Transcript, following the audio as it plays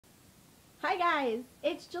Hi guys,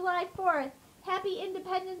 it's July 4th. Happy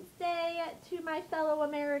Independence Day to my fellow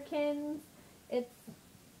Americans. It's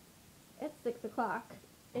it's 6 o'clock.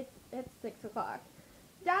 It's 6 o'clock.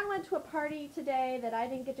 Don went to a party today that I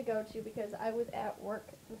didn't get to go to because I was at work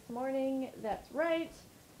this morning. That's right.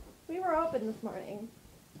 We were open this morning.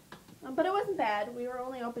 But it wasn't bad. We were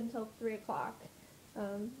only open till 3 o'clock.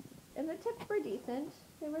 And the tips were decent.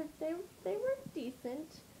 They were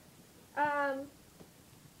decent. Um,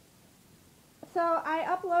 So I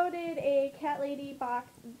uploaded a Cat Lady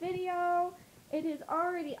box video. It is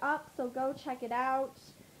already up, so go check it out.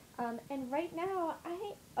 And right now,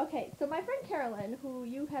 so my friend Carolyn, who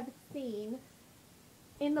you have seen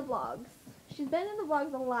in the vlogs, she's been in the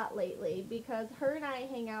vlogs a lot lately because her and I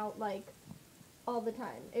hang out like all the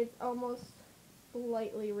time. It's almost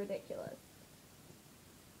slightly ridiculous.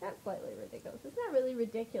 Not slightly ridiculous. It's not really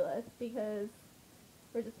ridiculous because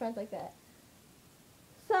we're just friends like that.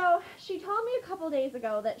 So, she told me a couple days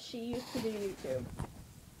ago that she used to do YouTube.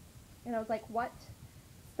 And I was like, what?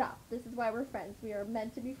 Stop. This is why we're friends. We are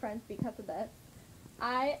meant to be friends because of this.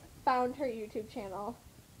 I found her YouTube channel.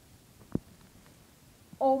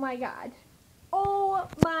 Oh my god. Oh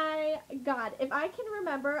my god. If I can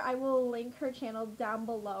remember, I will link her channel down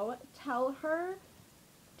below. Tell her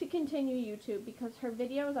to continue YouTube because her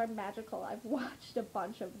videos are magical. I've watched a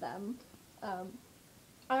bunch of them.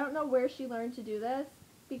 I don't know where she learned to do this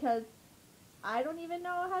because I don't even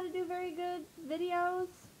know how to do very good videos.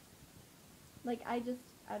 Like, I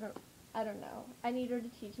don't know. I need her to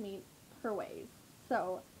teach me her ways.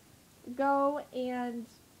 So, go and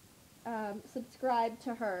subscribe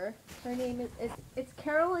to her. Her name it's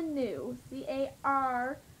Carolyn New. Caroly.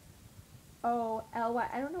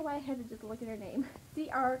 I don't know why I had to just look at her name.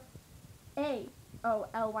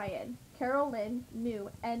 Craolyn. Carolyn New.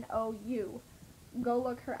 Nous. Go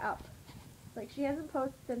look her up. Like, she hasn't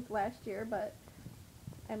posted since last year, but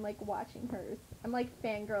I'm, like, watching hers. I'm, like,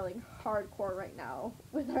 fangirling hardcore right now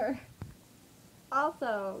with her.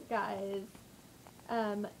 Also, guys,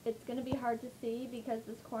 it's gonna be hard to see because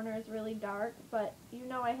this corner is really dark, but you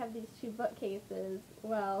know I have these two bookcases.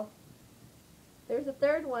 Well, there's a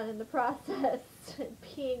third one in the process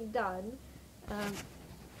being done.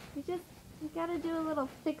 You gotta do a little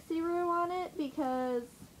fixie-roo on it because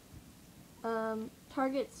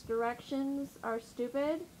Target's directions are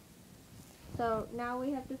stupid. So now we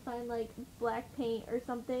have to find like black paint or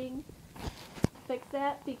something to fix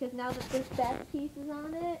that because now that this back piece is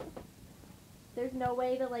on it, there's no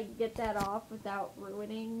way to like get that off without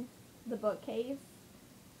ruining the bookcase.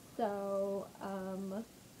 So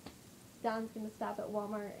Don's gonna stop at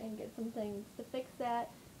Walmart and get some things to fix that.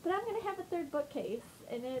 But I'm gonna have a third bookcase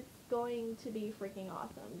and it's going to be freaking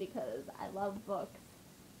awesome because I love books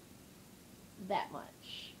that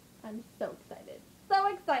much. I'm so excited. So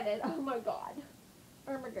excited. Oh my god.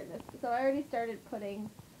 Oh my goodness. So I already started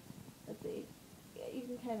putting, let's see, yeah, you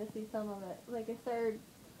can kind of see some of it. Like I started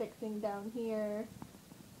fixing down here.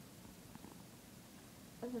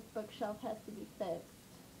 And this bookshelf has to be fixed.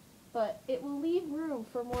 But it will leave room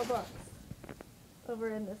for more books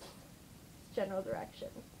over in this general direction.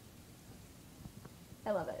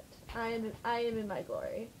 I love it. I am in my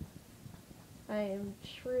glory. I am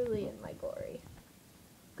truly in my glory.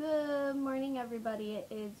 Good morning, everybody. It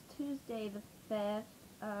is Tuesday the 5th.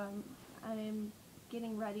 I'm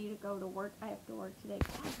getting ready to go to work. I have to work today.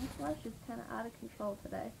 God, my flush is kind of out of control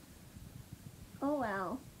today. Oh,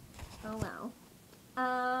 wow. Oh,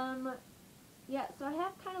 wow. Yeah, so I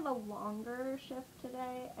have kind of a longer shift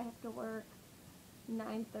today. I have to work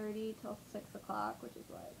 9:30 till 6 o'clock, which is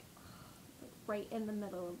like right in the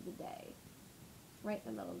middle of the day. Right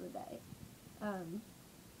in the middle of the day.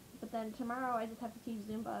 But then tomorrow I just have to teach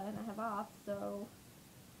Zumba and I have off, so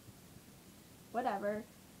whatever.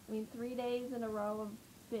 I mean, 3 days in a row of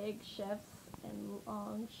big shifts and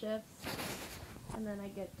long shifts, and then I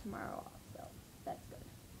get tomorrow off, so that's good.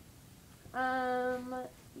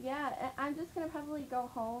 Yeah, I'm just gonna probably go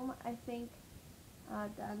home. I think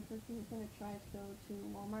Don says he's gonna try to go to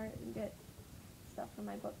Walmart and get stuff for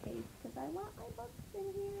my bookcase, because I want my books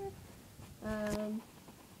in here.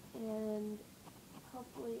 And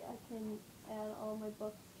hopefully I can add all my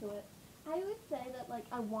books to it. I would say that, like,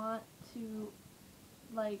 I want to,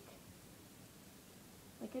 like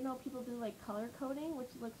I know people do, like, color coding,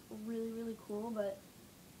 which looks really, really cool, but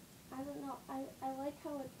I don't know, I like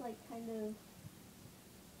how it's, like, kind of,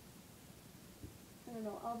 I don't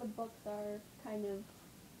know, all the books are kind of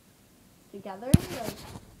together,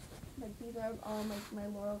 like these are all, like, my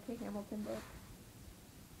Laurel K. Hamilton books,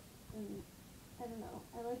 and I don't know,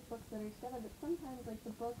 I like books that are together, but sometimes, like, the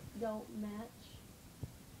books don't match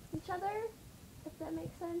each other, if that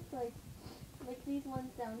makes sense. Like these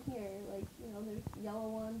ones down here, like, you know, there's yellow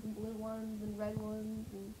ones and blue ones and red ones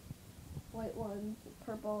and white ones and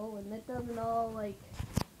purple, and it doesn't all like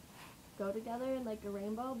go together in like a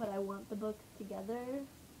rainbow, but I want the books together.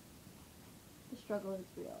 The struggle is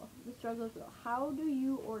real. The struggle is real. How do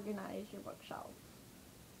you organize your bookshelf?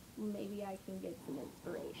 Maybe I can get some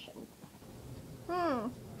inspiration.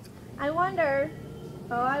 I wonder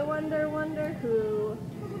who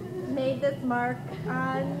made this mark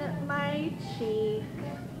on my cheek.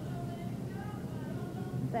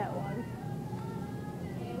 That one.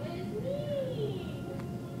 It was me.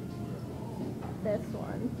 This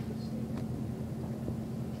one.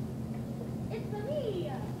 It's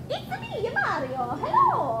me. It's me, Mario.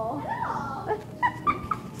 Hello. Hello.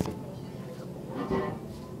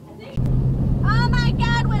 Oh my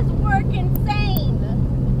God, was work insane.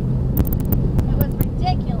 It was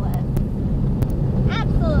ridiculous.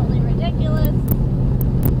 Absolutely ridiculous.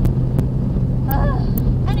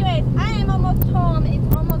 Anyways, I am almost home.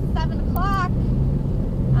 It's almost 7 o'clock.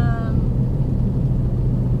 I'm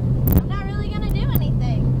not really going to do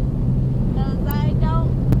anything. Because I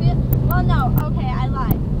don't feel... Well, no. Okay, I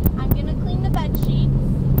lied. I'm going to clean the bed sheets.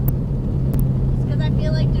 Just because I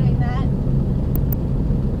feel like doing that.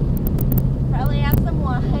 Probably have some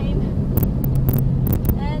wine.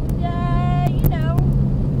 And, you know,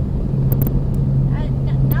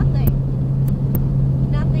 nothing.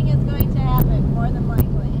 Nothing is going to happen, more than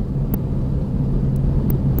likely.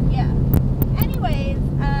 Yeah. Anyways,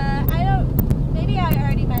 I don't, maybe I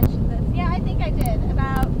already mentioned this. Yeah, I think I did.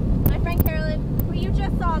 About my friend Carolyn, who you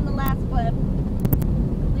just saw in the last clip,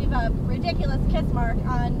 leave a ridiculous kiss mark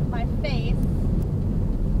on my face.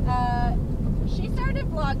 She started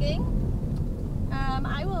vlogging.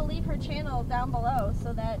 I will leave her channel down below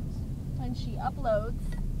so that when she uploads,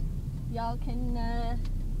 y'all can,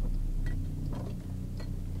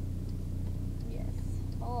 yes,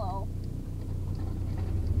 hello.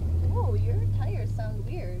 Oh, your tires sound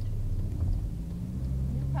weird.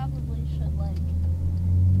 You probably should, like,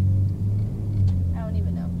 I don't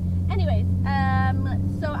even know. Anyways,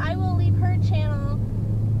 so I will leave her channel,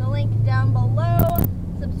 the link down below.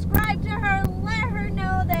 Subscribe to her, let her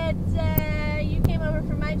know that, you came over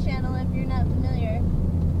from my channel if you're not familiar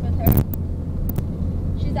with her.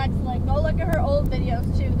 She's excellent. Go look at her old videos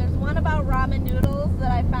too. There's one about ramen noodles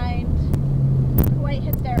that I find quite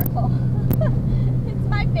hysterical. It's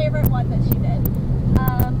my favorite one that she did.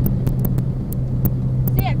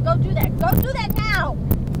 So yeah, go do that. Go do that now!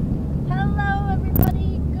 Hello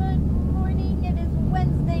everybody, good morning. It is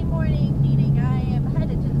Wednesday morning, meaning I am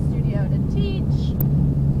headed to the studio to teach.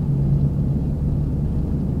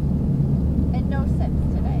 And no sips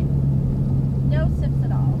today. No sips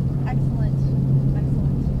at all. Excellent.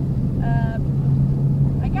 Excellent.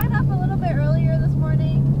 I got up a little bit earlier this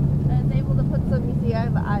morning. I was able to put some, you see I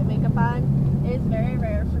have eye makeup on. It is very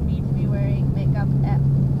rare for me to be wearing makeup at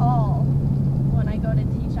all when I go to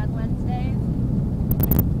teach on Wednesdays.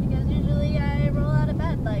 Because usually I roll out of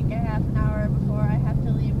bed like a half an hour before I have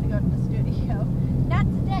to leave to go to the studio. Not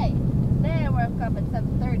today. Today I woke up at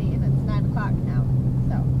 7:30 and it's 9 o'clock now.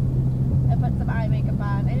 So I put some eye makeup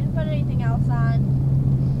on. I didn't put anything else on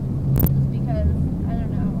just because, I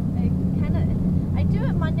don't know, I do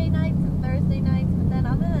it Monday nights and Thursday nights, but then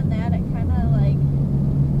other than that, it kind of like,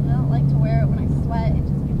 I don't like to wear it when I sweat. It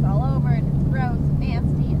just gets all over and it's gross and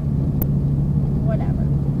nasty and whatever.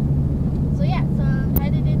 So yeah, so I'm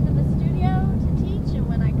headed into the studio to teach, and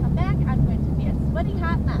when I come back, I'm going to be a sweaty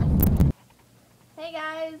hot mess. Hey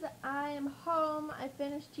guys, I am home. I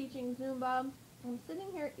finished teaching Zumba. I'm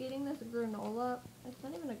sitting here eating this granola. It's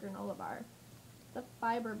not even a granola bar. It's a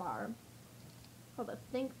fiber bar called a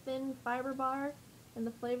Think Thin Fiber Bar, and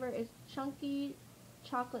the flavor is chunky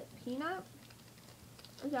chocolate peanut.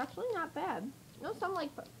 It's actually not bad. You know, some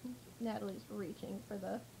like Natalie's reaching for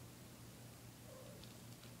the.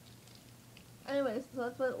 Anyways, so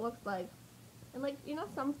that's what it looks like. And like, you know,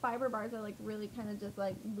 some fiber bars are like really kind of just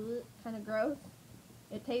like kind of gross.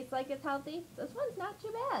 It tastes like it's healthy. This one's not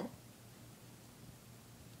too bad.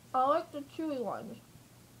 I like the chewy ones.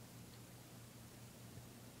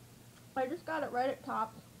 I just got it right at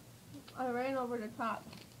top. I ran over to top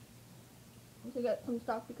to get some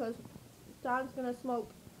stuff because Don's gonna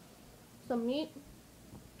smoke some meat.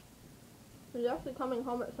 He's actually coming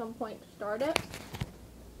home at some point to start it.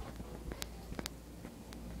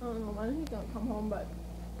 I don't know when he's gonna come home, but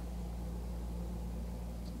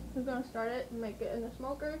he's gonna start it and make it in the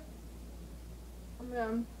smoker. I'm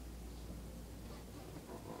gonna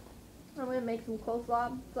make some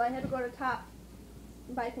coleslaw. So I had to go to Top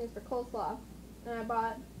and buy things for coleslaw, and I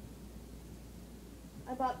bought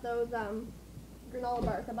those granola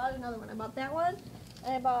bars. I bought another one. I bought that one,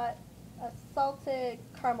 and I bought a salted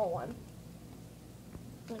caramel one,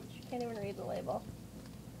 which you can't even read the label.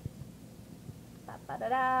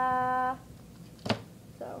 Ba-ba-da-da.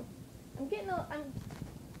 So, I'm getting a,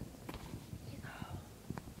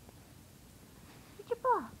 Get your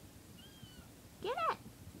ball. Get it.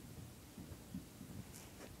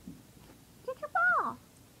 Get your ball.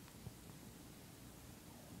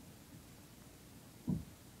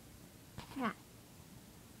 Yeah.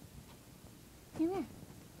 Come here.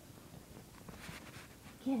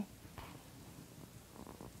 Get it.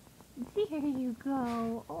 There you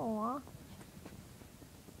go. Aw.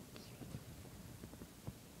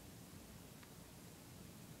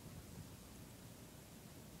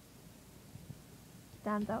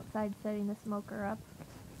 Don's outside setting the smoker up.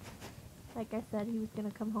 Like I said, he was going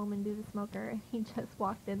to come home and do the smoker, and he just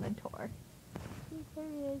walked in the door. There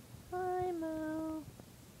he is. Hi, Moo.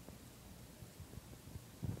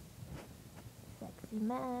 Sexy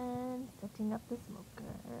man setting up the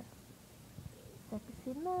smoker.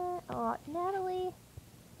 Sexy man. Oh, Natalie.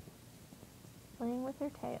 Playing with her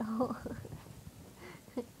tail.